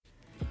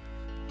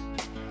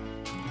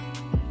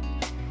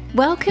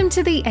Welcome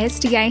to the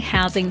SDA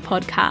Housing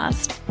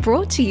Podcast,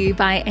 brought to you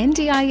by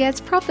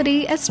NDIS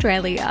Property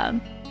Australia.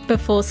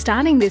 Before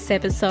starting this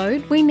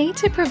episode, we need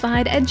to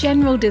provide a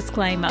general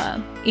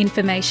disclaimer.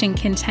 Information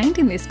contained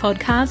in this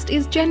podcast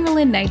is general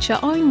in nature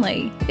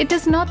only. It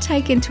does not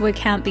take into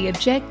account the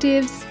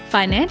objectives,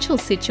 financial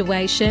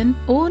situation,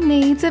 or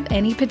needs of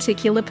any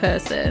particular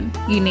person.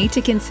 You need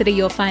to consider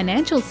your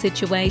financial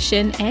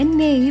situation and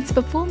needs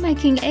before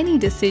making any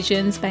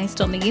decisions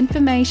based on the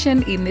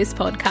information in this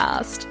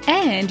podcast.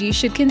 And you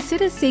should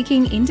consider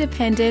seeking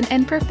independent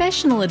and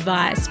professional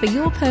advice for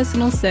your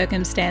personal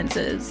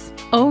circumstances.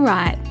 All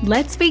right,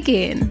 let's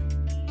begin.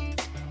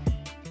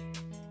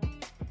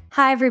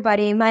 Hi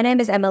everybody, my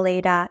name is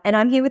Emelita and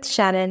I'm here with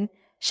Shannon.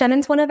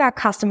 Shannon's one of our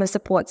customer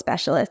support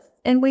specialists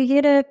and we're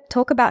here to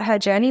talk about her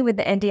journey with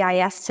the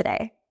NDIS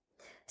today.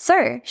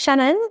 So,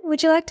 Shannon,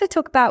 would you like to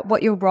talk about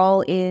what your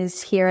role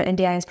is here at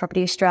NDIS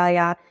Property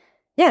Australia?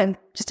 Yeah,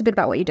 just a bit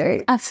about what you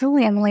do.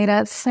 Absolutely,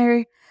 Emelita.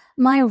 So,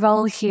 my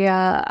role here,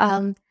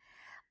 I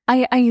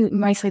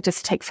mostly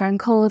just take phone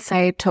calls,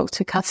 I talk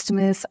to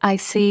customers, I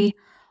see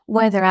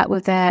where they're at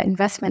with their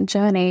investment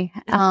journey,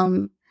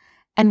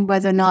 and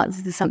whether or not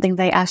this is something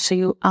they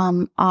actually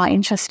are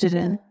interested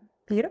in.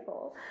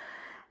 Beautiful.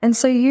 And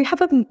so you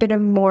have a bit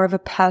of more of a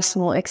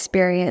personal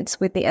experience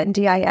with the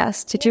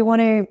NDIS. Did you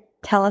want to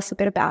tell us a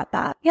bit about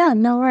that? Yeah,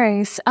 no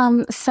worries.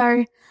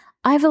 So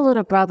I have a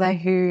little brother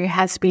who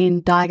has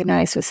been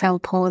diagnosed with cerebral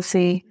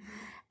palsy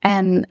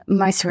and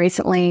most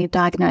recently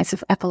diagnosed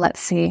with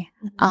epilepsy.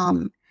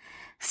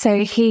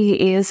 So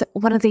he is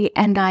one of the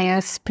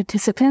NDIS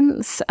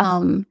participants,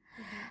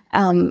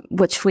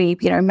 which we,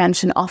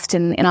 mention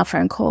often in our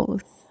phone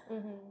calls.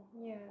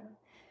 Yeah.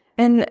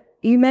 And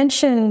you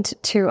mentioned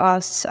to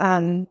us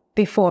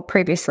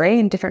previously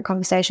in different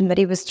conversation that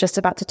he was just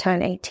about to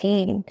turn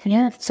 18.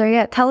 Yeah.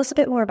 So tell us a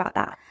bit more about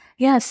that.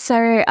 Yeah,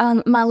 so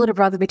my little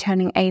brother will be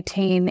turning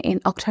 18 in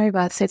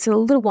October, so it's a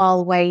little while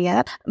away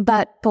yet.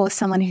 But for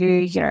someone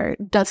who,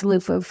 does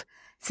live with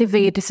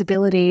severe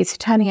disabilities,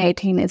 turning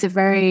 18 is a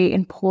very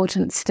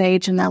important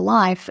stage in their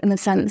life in the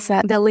sense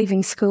that they're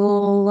leaving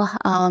school,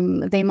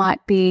 they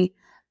might be,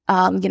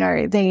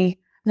 they're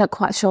not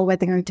quite sure where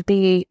they're going to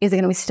be. Is they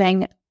going to be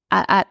staying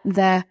at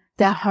their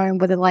home,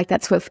 whether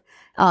that's with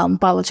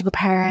biological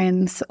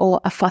parents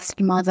or a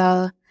foster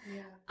mother,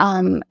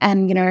 and,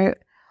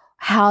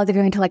 how they're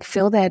going to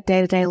fill their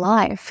day-to-day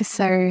life.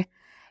 So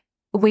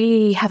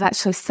we have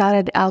actually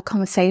started our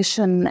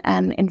conversation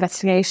and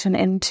investigation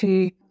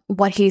into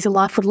what his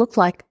life would look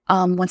like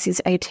once he's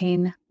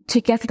 18.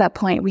 To get to that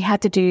point, we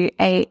had to do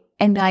a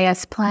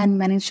NDIS plan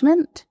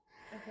management.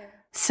 Okay.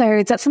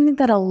 So that's something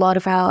that a lot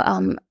of our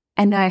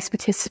NDIS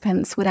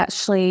participants would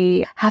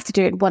actually have to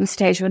do at one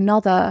stage or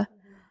another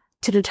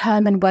to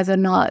determine whether or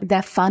not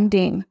their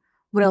funding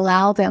would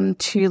allow them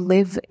to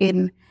live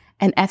in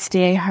an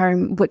SDA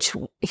home, which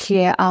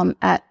here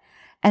at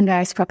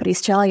NDIS Property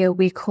Australia,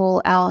 we call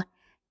our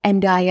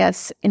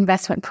NDIS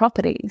investment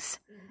properties.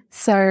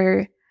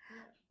 So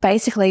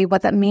basically,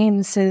 what that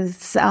means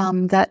is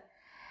that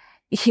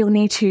he'll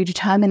need to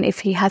determine if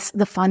he has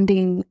the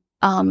funding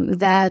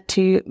there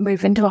to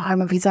move into a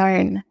home of his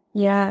own.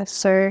 Yeah,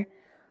 so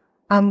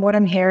what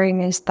I'm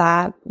hearing is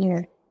that,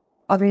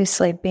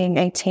 obviously being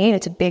 18,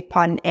 it's a big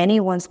part in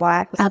anyone's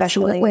life,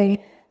 especially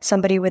Absolutely.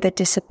 Somebody with a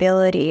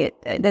disability.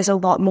 There's a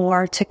lot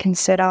more to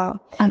consider.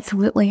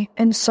 Absolutely.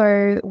 And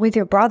so with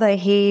your brother,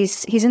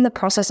 he's in the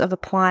process of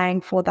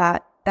applying for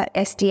that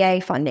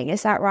SDA funding.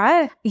 Is that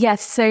right?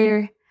 Yes,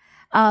 so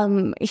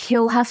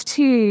he'll have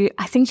to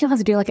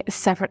do a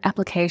separate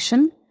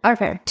application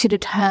to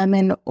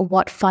determine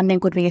what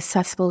funding would be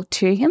accessible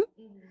to him.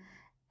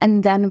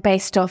 And then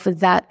based off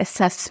of that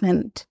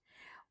assessment,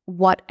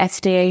 what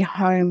SDA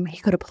home he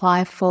could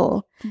apply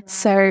for. Right.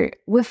 So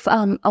with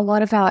a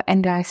lot of our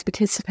NDIS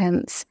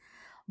participants,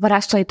 what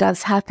actually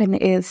does happen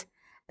is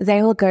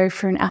they will go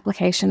through an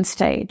application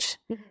stage.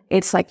 Mm-hmm.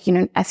 It's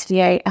an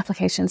SDA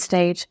application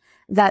stage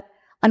that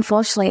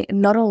unfortunately,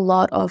 not a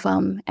lot of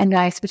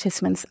NDIS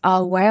participants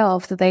are aware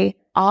of, that they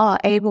are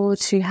able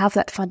to have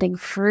that funding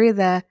through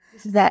their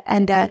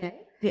NDIS.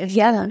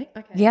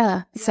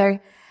 Yeah. So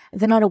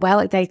they're not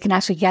aware they can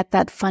actually get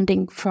that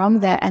funding from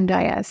their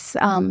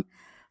NDIS.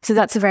 So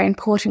that's a very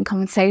important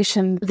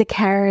conversation the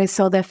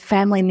carers or their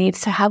family needs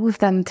to have with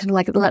them to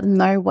let them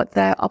know what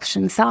their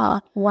options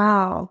are.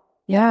 Wow.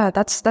 Yeah,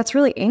 that's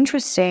really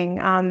interesting.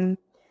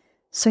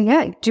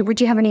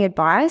 Would you have any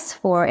advice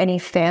for any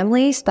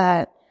families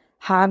that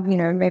have,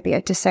 maybe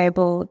a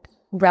disabled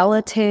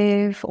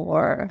relative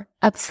or?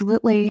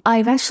 Absolutely.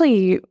 I've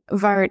actually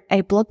wrote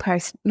a blog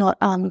post not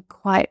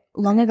quite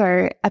long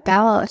ago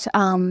about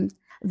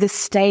this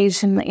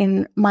stage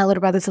in my little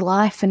brother's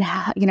life and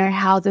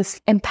how this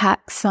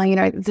impacts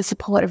the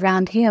support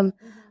around him,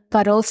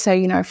 but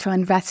also for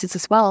investors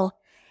as well,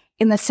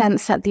 in the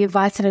sense that the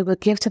advice that I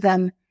would give to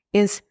them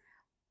is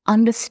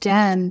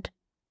understand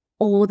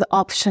all the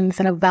options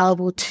that are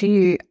available to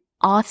you,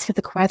 ask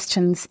the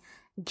questions,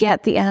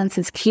 get the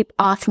answers, keep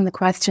asking the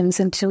questions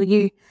until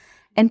you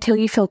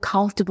feel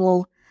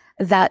comfortable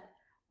that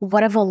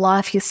whatever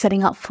life you're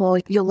setting up for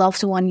your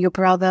loved one, your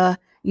brother,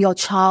 your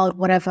child,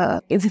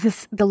 whatever, is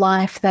this the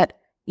life that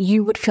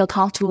you would feel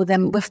comfortable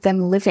with them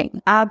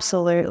living?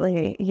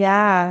 Absolutely.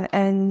 Yeah.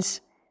 And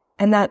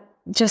that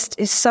just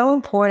is so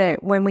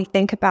important when we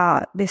think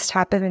about this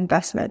type of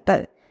investment,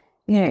 that,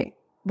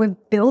 we're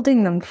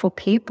building them for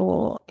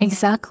people.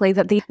 Exactly.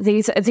 That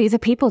these are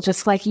people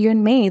just like you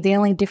and me. The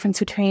only difference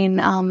between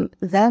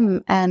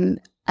them and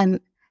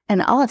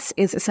us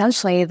is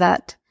essentially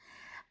that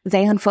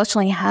they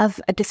unfortunately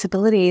have a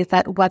disability,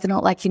 that whether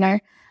or not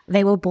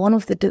they were born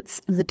with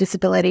the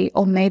disability,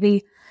 or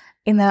maybe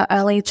in their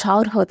early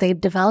childhood they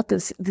developed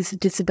this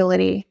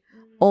disability,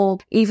 or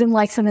even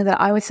something that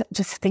I was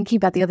just thinking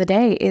about the other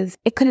day is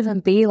it could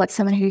even be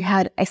someone who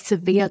had a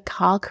severe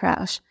car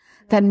crash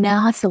that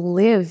now has to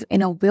live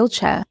in a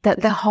wheelchair,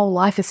 that their whole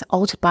life is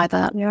altered by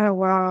that. Yeah,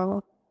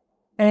 wow.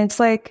 And it's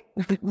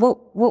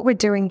what we're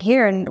doing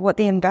here and what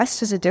the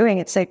investors are doing,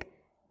 it's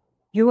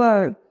you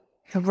are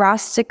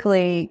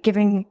drastically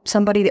giving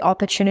somebody the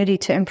opportunity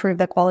to improve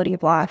their quality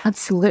of life.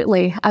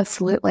 Absolutely.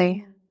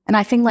 Absolutely. And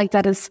I think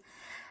that is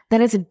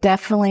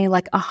definitely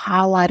a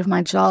highlight of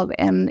my job,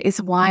 and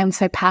is why I'm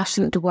so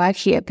passionate to work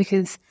here,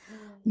 because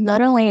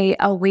not only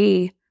are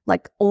we,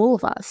 all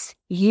of us,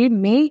 you,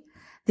 me,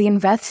 the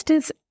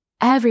investors,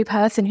 every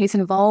person who's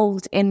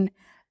involved in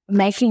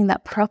making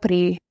that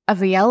property a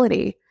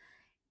reality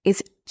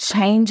is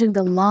changing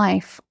the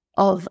life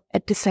of a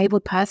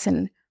disabled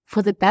person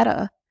for the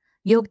better.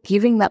 You're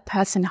giving that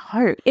person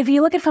hope. If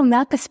you look at it from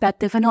that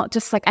perspective, and not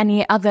just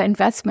any other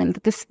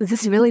investment,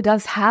 this really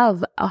does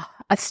have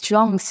a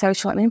strong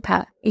social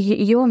impact.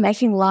 You're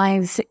making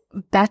lives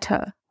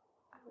better.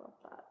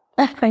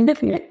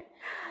 Thank you.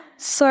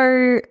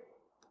 So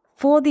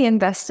for the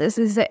investors,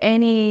 is there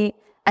any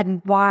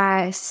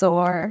advice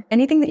or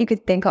anything that you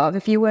could think of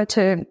if you were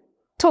to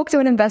talk to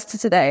an investor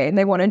today and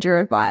they wanted your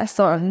advice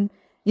on,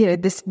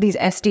 these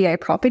SDA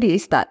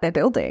properties that they're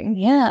building?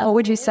 Yeah. What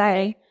would you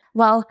say?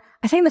 Well,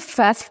 I think the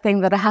first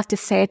thing that I have to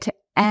say to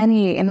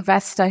any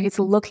investor who's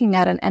looking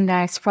at an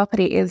NDIS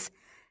property is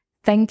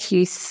thank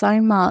you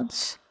so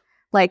much.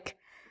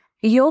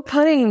 You're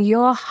putting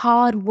your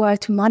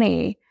hard-worked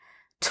money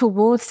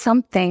towards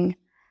something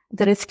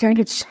that is going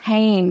to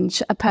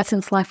change a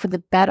person's life for the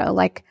better.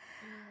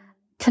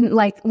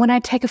 When I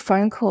take a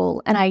phone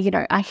call and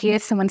I hear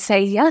someone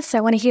say, yes, I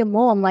want to hear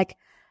more, I'm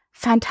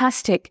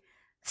fantastic.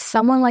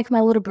 Someone like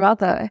my little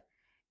brother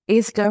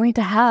is going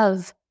to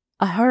have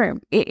a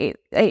home.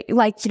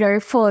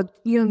 For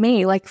you and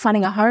me,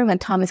 finding a home at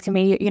times can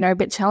be, a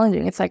bit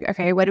challenging. It's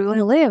okay, where do we want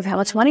to live? How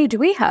much money do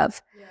we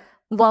have? Yeah.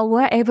 Well,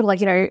 we're able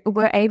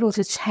we're able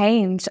to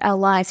change our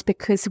lives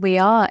because we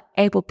are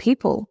able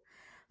people.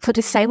 For a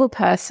disabled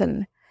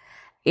person,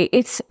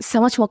 it's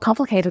so much more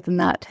complicated than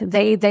that.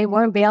 They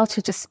won't be able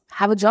to just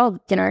have a job.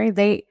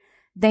 They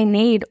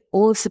need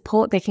all the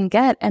support they can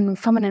get, and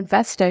from an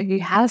investor who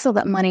has all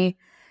that money,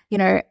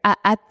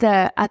 at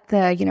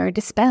the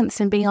dispense,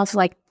 and being able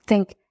to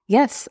think,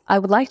 yes, I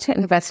would like to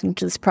invest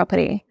into this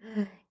property.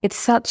 Mm. It's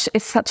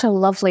such a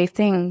lovely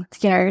thing,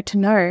 to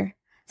know.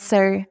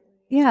 So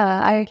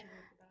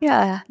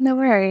no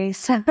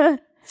worries.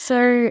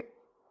 So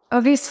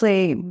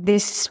obviously,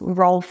 this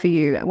role for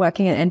you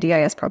working at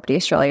NDIS Property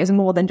Australia is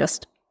more than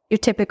just your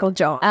typical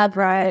job,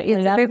 right?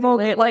 People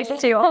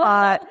to your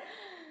heart.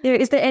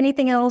 Is there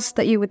anything else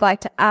that you would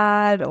like to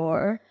add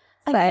or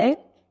say?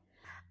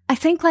 I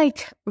think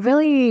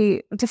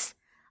really just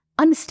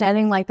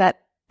understanding that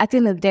at the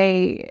end of the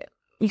day,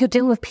 you're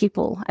dealing with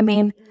people. I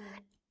mean,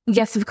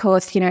 yes, of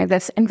course,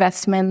 there's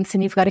investments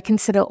and you've got to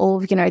consider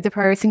all of, the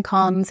pros and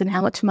cons and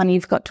how much money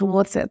you've got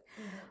towards it.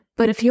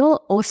 But if you're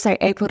also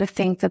able to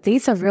think that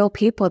these are real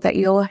people that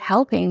you're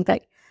helping,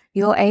 that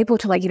you're able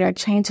to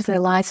change their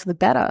lives for the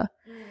better.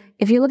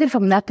 If you look at it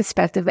from that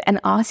perspective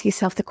and ask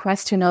yourself the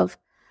question of,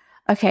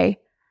 okay,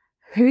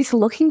 who's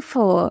looking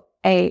for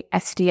a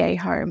SDA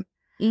home?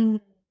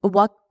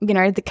 What,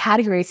 the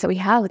categories that we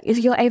have. If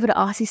you're able to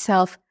ask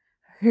yourself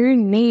who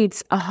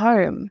needs a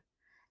home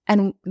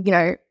and,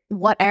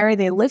 what area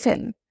they live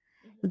in,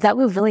 that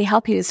will really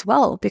help you as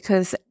well,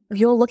 because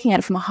you're looking at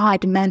it from a high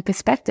demand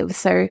perspective.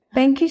 So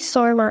thank you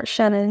so much,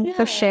 Shannon,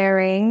 for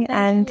sharing.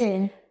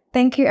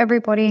 Thank you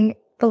everybody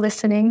for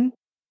listening.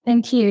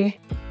 Thank you.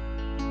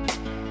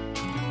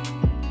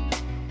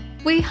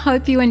 We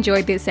hope you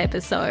enjoyed this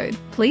episode.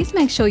 Please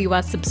make sure you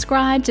are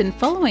subscribed and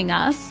following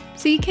us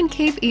so you can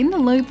keep in the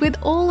loop with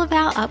all of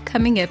our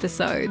upcoming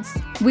episodes.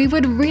 We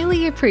would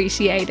really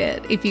appreciate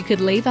it if you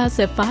could leave us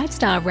a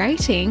 5-star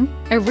rating,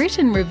 a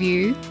written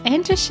review,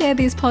 and to share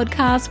this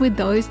podcast with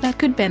those that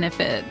could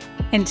benefit.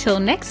 Until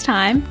next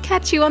time,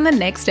 catch you on the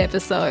next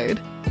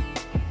episode.